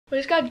We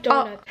just got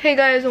donuts. Hey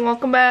guys, and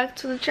welcome back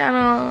to the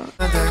channel.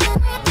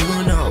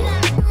 You know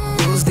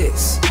who's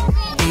this?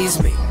 He's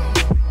me.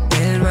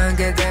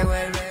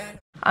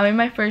 I'm in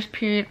my first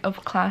period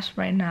of class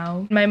right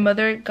now. My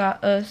mother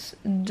got us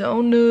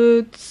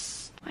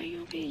donuts. Why are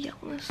you being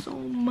yelling so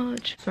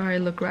much? Sorry, I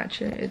look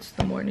ratchet. It's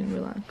the morning,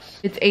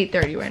 relax. It's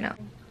 8:30 right now.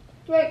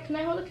 Wait, can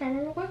I hold the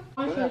camera real quick?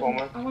 I want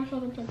to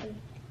show them something.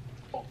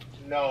 Oh,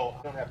 no,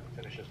 I don't have to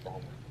finish this for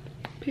homework.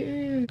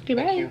 Period. Okay,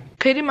 bye.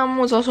 Katie mama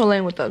was also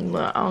laying with us,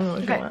 but I don't know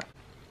what she want.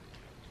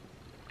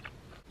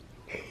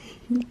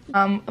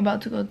 I'm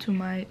about to go to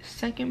my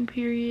second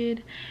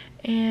period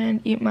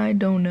and eat my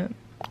donut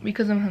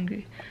because I'm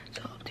hungry.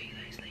 So I'll see you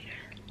guys later.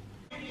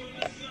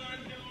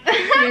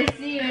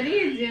 Missy, what are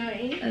you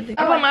doing?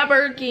 I put my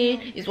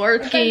Berkey. It's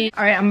working.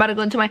 Alright, I'm about to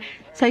go into my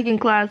second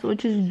class,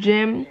 which is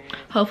gym.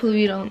 Hopefully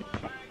we don't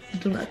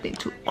do nothing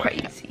too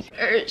crazy.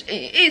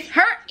 It's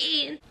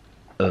hurting.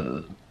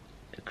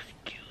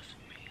 Excuse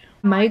me.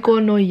 Might go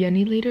no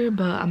Yenny later,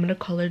 but I'm gonna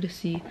call her to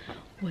see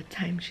what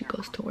time she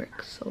goes to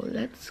work. So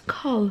let's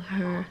call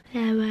her.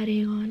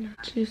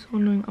 She's so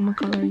annoying. I'm gonna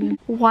call her again.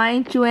 Why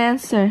ain't you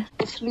answer?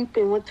 I'm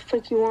sleeping. What the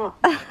fuck you want?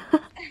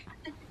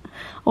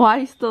 Why are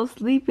you still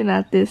sleeping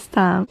at this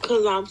time?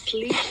 Cause I'm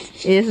sleeping.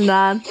 It's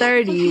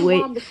 9:30.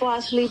 Wait. Before I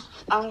sleep,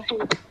 I'll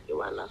hang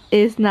you right now.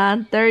 It's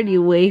 9:30.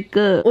 Wake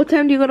up. What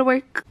time do you go to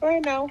work?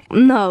 Right now.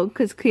 No,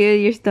 cause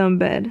clearly you're still in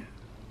bed.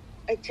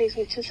 It takes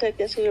me 2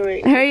 seconds to get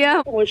ready. Hurry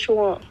up. What you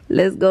want?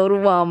 Let's go to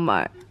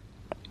Walmart.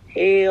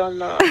 Hell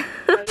no.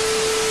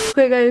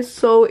 Okay guys,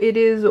 so it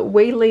is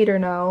way later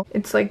now.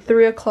 It's like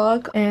 3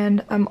 o'clock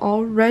and I'm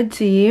all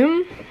ready.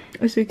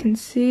 As you can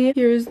see,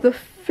 here's the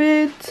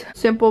fit.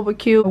 Simple but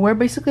cute. We're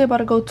basically about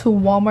to go to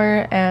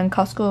Walmart and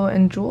Costco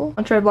and Jewel.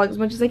 I'll try to vlog as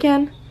much as I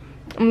can.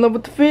 I'm in love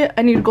with the fit.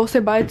 I need to go say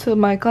bye to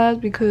my class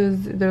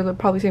because they're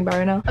probably saying bye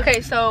right now.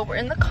 Okay, so we're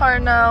in the car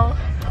now.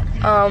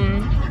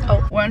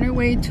 Oh, we're on our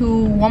way to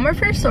Walmart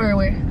first or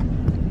where?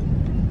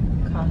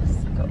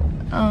 Costco.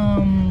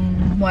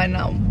 Why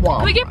not Walmart?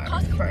 Can we get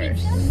Costco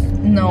first?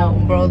 No,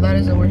 bro, that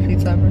is the worst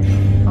pizza ever.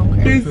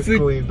 Okay.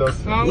 Basically, does.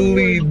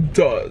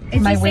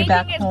 It's my the way same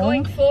back thing as home.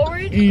 going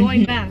forward,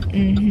 going back.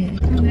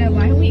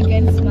 Why are we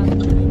against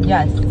them?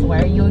 Yes,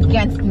 why are you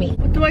against me?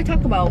 What do I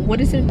talk about?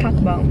 What is it talk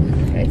about?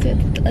 I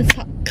said a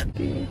talk.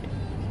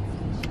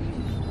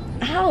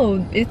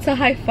 Ow, it's a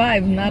high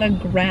five, not a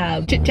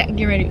grab. Chit chat,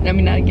 get ready. I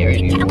mean, not get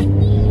ready.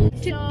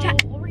 Chit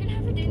chat. What we're gonna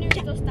have for dinner is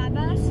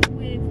tostadas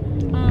with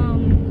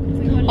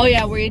Oh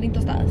yeah, we're eating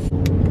tostadas.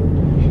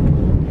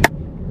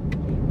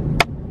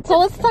 So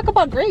let's talk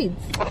about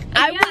grades.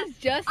 I was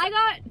just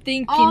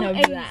thinking all of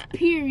A's, that.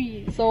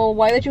 period. So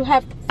why did you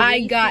have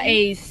I got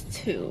A's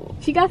too.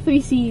 She got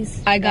 3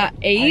 C's. I got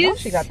I know A's.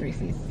 she got 3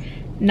 C's.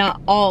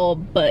 Not all,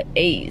 but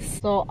A's.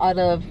 So out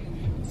of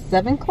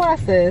 7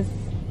 classes,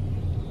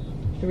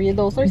 3 of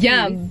those are C's.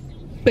 Yeah,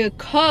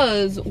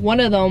 because one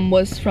of them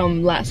was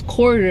from last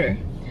quarter.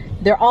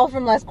 They're all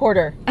from last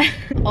quarter.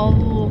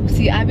 Oh,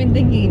 see, I've been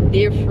thinking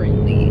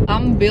differently.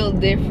 I'm built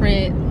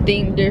different,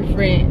 think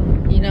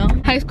different, you know?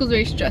 High school's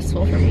very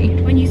stressful for me.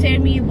 When you say to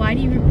me, why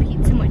do you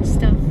repeat so much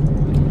stuff?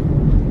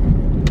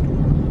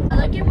 I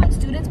like it when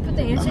students put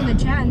the answer in the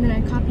chat and then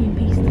I copy and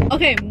paste it.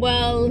 Okay,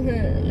 well,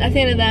 that's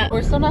the end of that.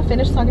 We're still not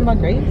finished talking about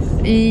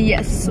grades?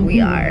 Yes, we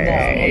are.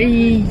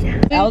 Yeah.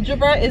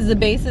 Algebra is the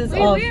basis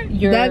of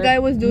your That guy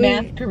was doing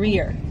math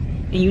career.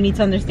 And you need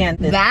to understand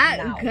this That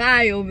now.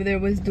 guy over there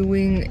was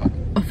doing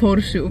a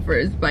photo shoot for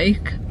his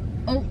bike.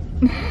 Oh.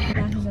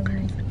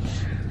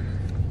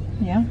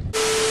 Yeah.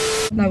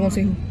 Not gonna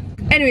say who.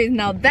 Anyways,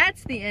 now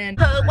that's the end.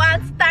 Who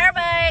wants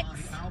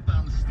Starbucks?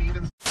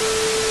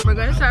 We're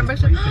going to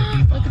Starbucks.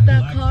 Look at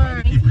that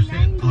car.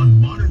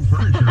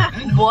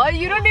 What?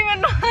 You don't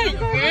even know how to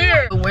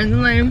hear. We're in the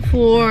line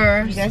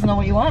for... You guys know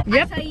what you want?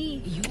 Yep.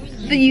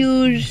 The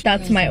huge.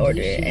 That's my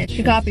order. And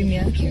she copied me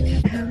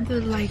actually. I have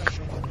the like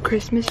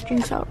Christmas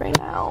drinks out right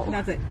now.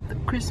 That's it. The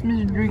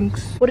Christmas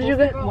drinks. What did you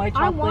get? White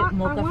chocolate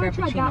mocha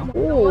frappuccino.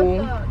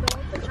 Ooh.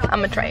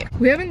 I'm gonna try it.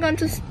 We haven't gone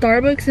to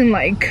Starbucks in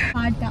like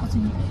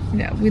 5,000 years.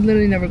 yeah, we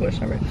literally never go to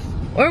Starbucks.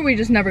 Or we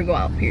just never go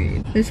out,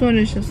 period. This one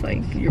is just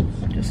like, you're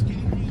just...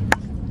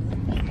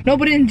 No,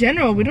 but in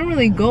general, we don't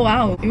really go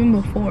out, even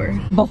before.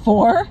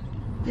 Before?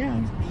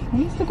 Yeah. I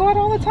used to go out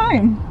all the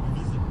time.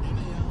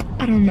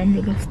 I don't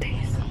remember those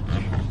days.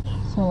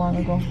 So long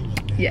ago.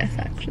 Yes,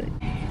 actually.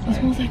 It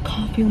smells like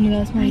coffee. Oh my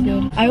god, it smells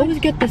good. I always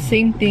get the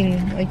same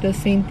thing, like the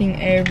same thing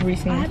every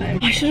single time.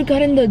 I should have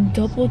gotten the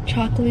double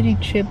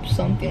chocolatey chip,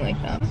 something like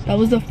that. That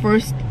was the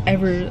first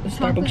ever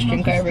Starbucks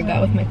drink I ever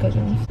got with my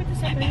cousins.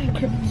 My back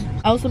hurts.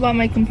 I also bought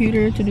my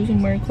computer to do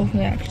some work.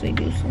 Hopefully I actually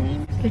do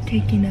some. They're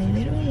taking a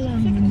little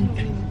long in the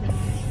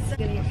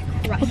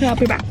drinks. Okay, I'll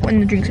be back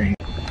when the drinks are here.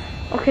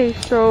 Okay,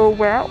 so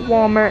we're at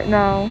Walmart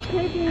now. It's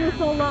taking you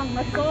so long,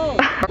 let's go.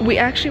 We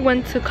actually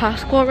went to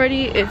Costco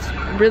already. It's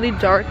really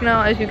dark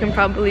now, as you can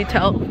probably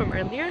tell from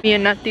earlier. Me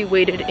and Nati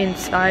waited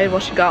inside while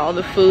she got all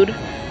the food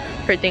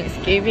for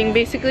Thanksgiving,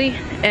 basically,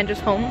 and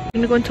just home. I'm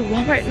gonna go into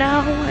Walmart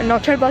now, and I'll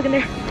try to vlog in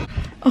there.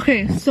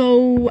 Okay,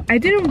 so I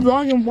didn't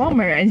vlog in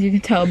Walmart, as you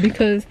can tell,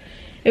 because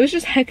it was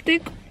just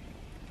hectic.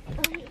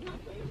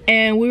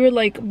 And we were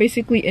like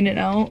basically in and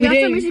out.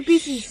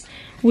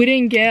 We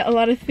didn't get a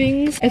lot of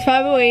things. It's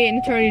 5:08 and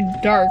it's already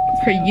dark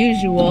per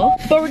usual.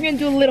 But we're gonna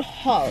do a little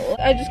haul.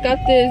 I just got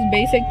this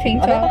basic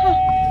tank top.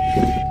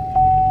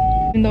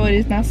 Even though it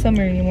is not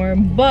summer anymore,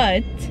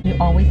 but You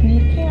always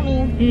need a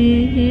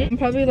cami. I'm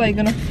probably like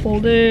gonna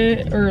fold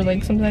it or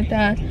like something like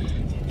that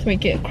to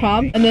make it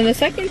cropped. And then the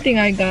second thing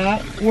I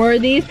got were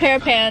these pair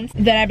of pants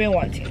that I've been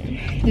wanting.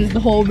 This is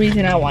the whole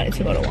reason I wanted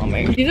to go to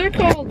Walmart. These are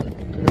called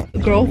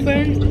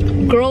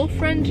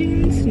girlfriend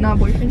jeans, not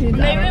boyfriend jeans.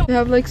 They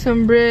have like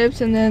some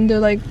rips and then they're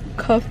like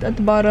cuffed at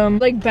the bottom,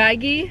 like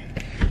baggy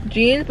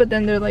jeans, but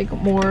then they're like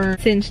more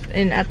cinched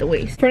in at the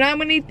waist. For now I'm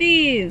gonna eat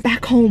these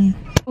back home.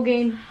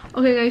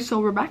 Okay guys, so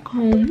we're back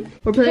home.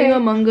 We're playing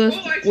Among Us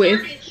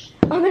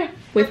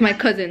with my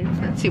cousins.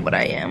 Let's see what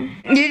I am.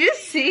 Did you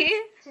see?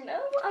 No,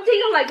 I'm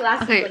taking my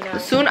glasses. Okay,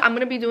 soon I'm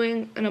gonna be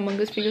doing an Among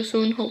Us video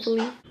soon,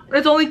 hopefully.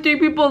 There's only 3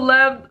 people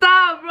left.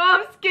 Stop, bro,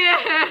 I'm scared.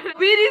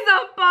 BD's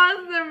a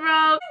imposter,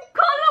 bro.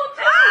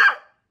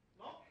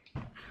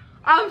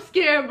 I'm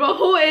scared, bro.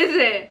 Who is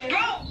it? Bro,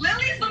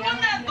 Lily's the one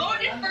that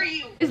voted for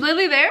you. Is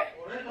Lily there?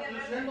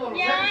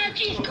 Yeah,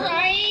 she's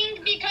crying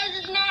because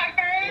it's not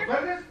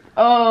her.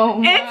 Oh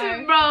my.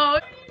 It's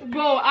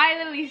bro, I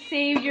literally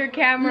saved your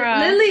camera.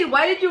 Lily,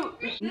 why did you?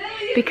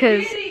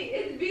 Because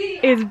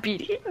it's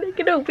BD. They're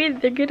gonna win.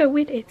 They're gonna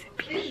win. It's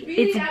BD.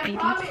 It's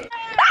BD.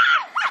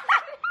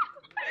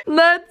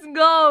 Let's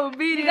go,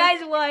 BD. You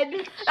guys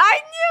won.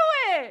 I knew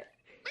it.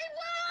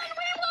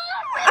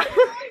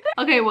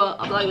 Okay, well,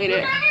 I'll vlog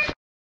later.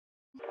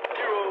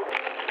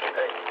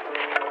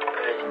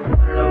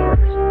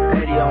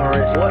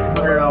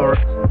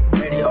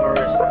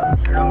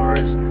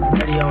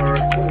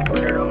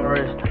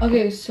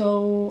 Okay,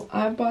 so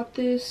I bought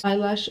this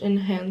eyelash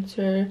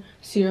enhancer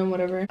serum,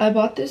 whatever. I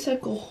bought this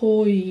like a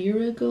whole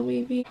year ago,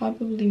 maybe,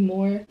 probably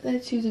more.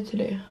 Let's use it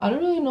today. I don't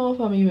really know if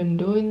I'm even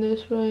doing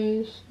this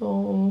right,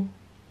 so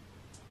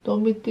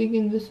don't be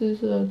thinking this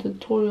is a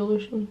tutorial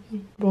or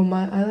something. Bro,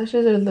 my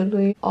eyelashes are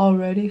literally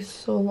already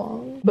so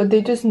long, but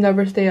they just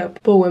never stay up.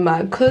 But when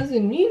my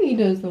cousin Nene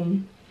does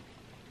them,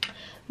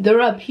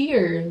 they're up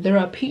here. They're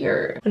up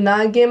here. When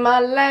I get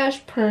my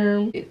lash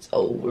perm, it's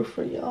over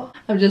for y'all.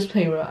 I'm just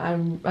playing, bro.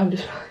 I'm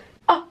just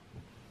oh.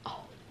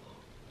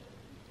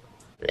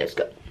 Let's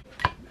go.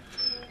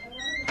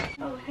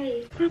 Oh,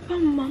 hey. What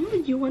about Mama?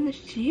 You want to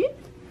see it?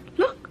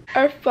 Look.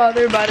 Our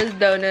father bought us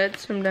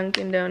donuts from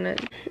Dunkin'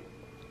 Donuts.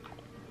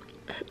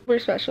 We're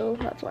special,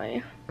 that's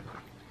why.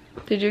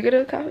 Did you get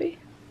a coffee?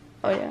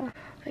 Oh yeah,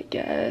 I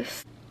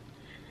guess.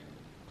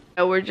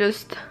 Yeah, we're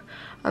just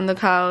on the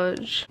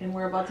couch. And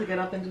we're about to get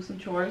up and do some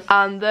chores.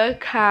 On the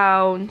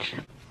couch.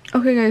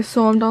 Okay guys,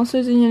 so I'm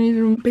downstairs in Yanni's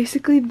room.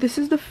 Basically, this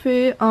is the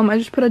fit. I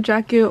just put a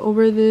jacket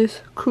over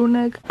this crew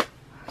neck.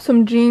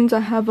 Some jeans,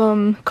 I have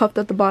cuffed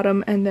at the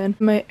bottom, and then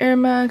my Air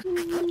Max.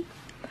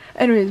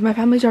 Anyways, my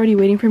family's already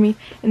waiting for me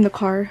in the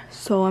car,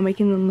 so I'm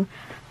making them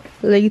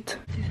late.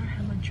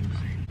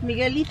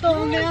 Miguelito,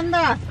 ¿dónde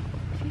andas?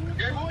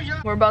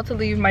 We're about to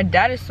leave. My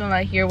dad is still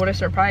not here. What a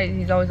surprise.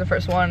 He's always the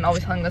first one,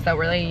 always telling us that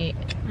we're late.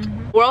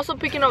 We're also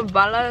picking up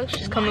Vala.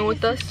 She's coming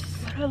with us.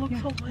 Why do I look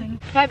so lame?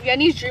 I have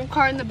Yanni's dream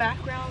car in the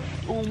background.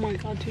 Oh my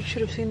god, you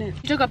should have seen it.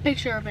 You took a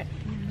picture of it.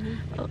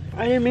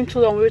 I didn't mean to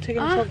though. We were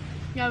taking some.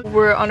 Yeah.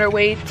 We're on our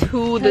way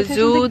to the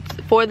zoo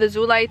for the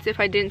zoo lights. If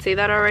I didn't say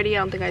that already, I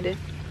don't think I did.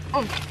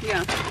 Oh,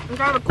 yeah. I'm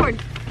trying to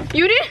record.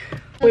 You did?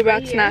 We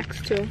brought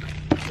snacks too.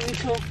 Me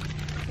too.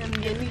 And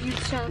Yanni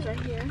used channels right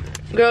here.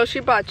 Girl, she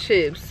bought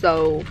chips,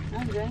 so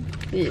Okay.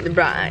 yeah,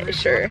 right,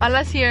 sure.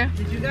 Vala's here.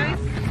 Did you guys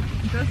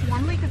dress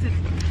warmly? Because it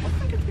looks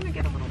like it's gonna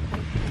get a little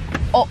cold.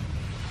 Oh,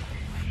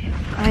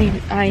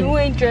 I You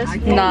ain't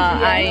dressed. nah,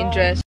 I ain't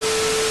dressed.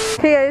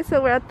 Hey guys,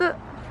 so we're at the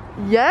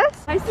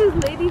yes. I see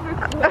lady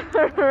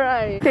for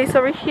Right. Okay,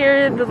 so we're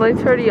here. The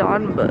lights are already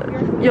on, but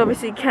you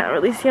obviously can't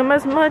really see them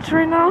as much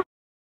right now.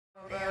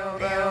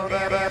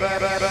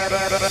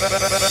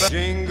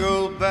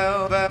 Jingle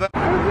bell, bell,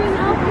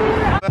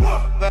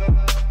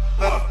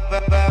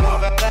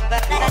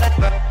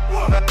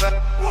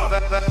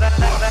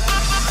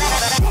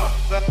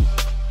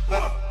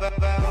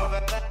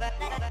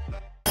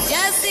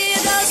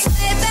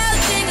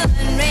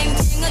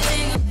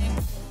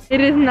 It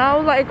is now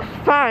like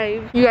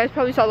 5. You guys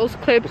probably saw those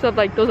clips of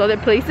like those other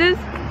places.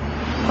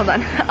 Hold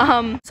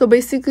on. So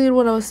basically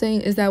what I was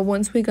saying is that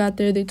once we got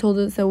there, they told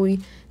us that we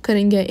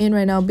couldn't get in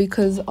right now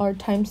because our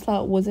time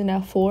slot wasn't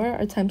at 4.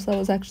 Our time slot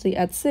was actually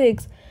at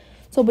 6.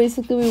 So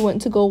basically we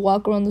went to go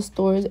walk around the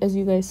stores, as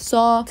you guys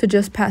saw, to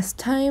just pass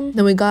time.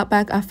 Then we got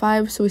back at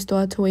 5, so we still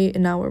had to wait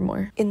an hour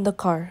more in the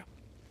car.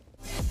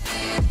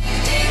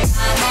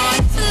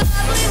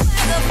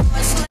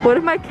 What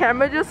if my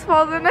camera just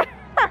falls in there?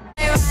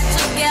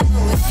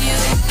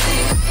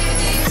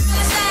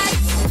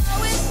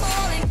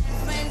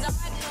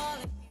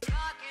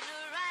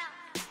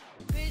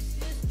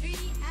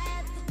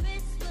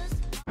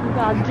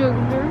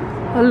 juggler.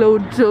 Hello,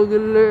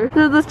 juggler.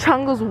 The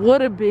changos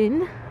would have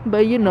been,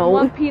 but you know.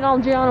 One peed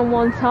on Gianna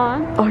one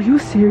time. Are you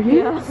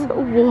serious? Yeah.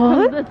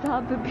 What? The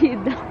top of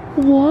peed down.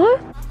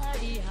 What?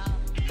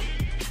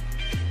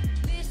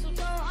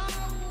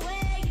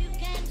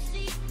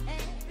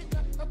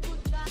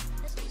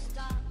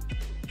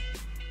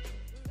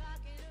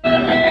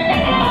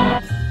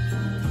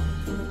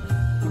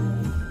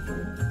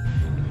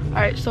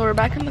 Alright, so we're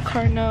back in the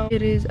car now.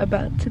 It is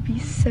about to be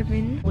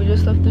 7. We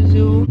just left the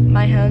zoo.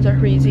 My hands are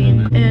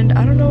freezing. And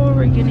I don't know what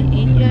we're gonna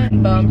eat yet,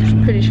 but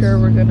I'm pretty sure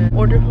we're gonna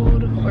order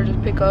food or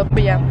just pick up.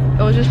 But yeah,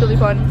 it was just really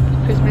fun.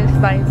 Christmas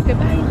vibes.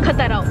 Goodbye. Cut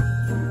that out.